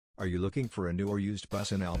Are you looking for a new or used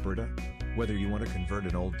bus in Alberta? Whether you want to convert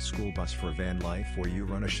an old school bus for van life or you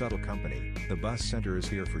run a shuttle company, the Bus Center is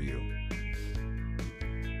here for you.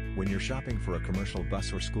 When you're shopping for a commercial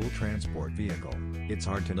bus or school transport vehicle, it's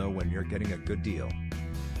hard to know when you're getting a good deal.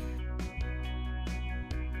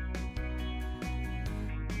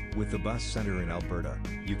 With the Bus Center in Alberta,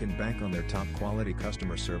 you can bank on their top-quality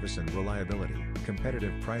customer service and reliability.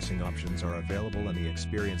 Competitive pricing options are available and the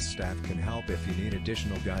experienced staff can help if you need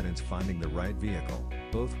additional guidance finding the right vehicle.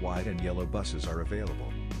 Both white and yellow buses are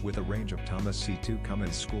available, with a range of Thomas C2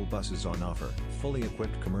 Cummins school buses on offer, fully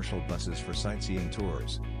equipped commercial buses for sightseeing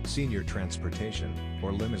tours, senior transportation,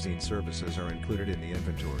 or limousine services are included in the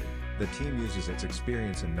inventory. The team uses its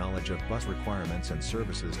experience and knowledge of bus requirements and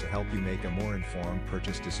services to help you make a more informed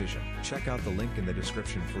purchase decision. Check out the link in the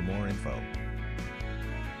description for more info.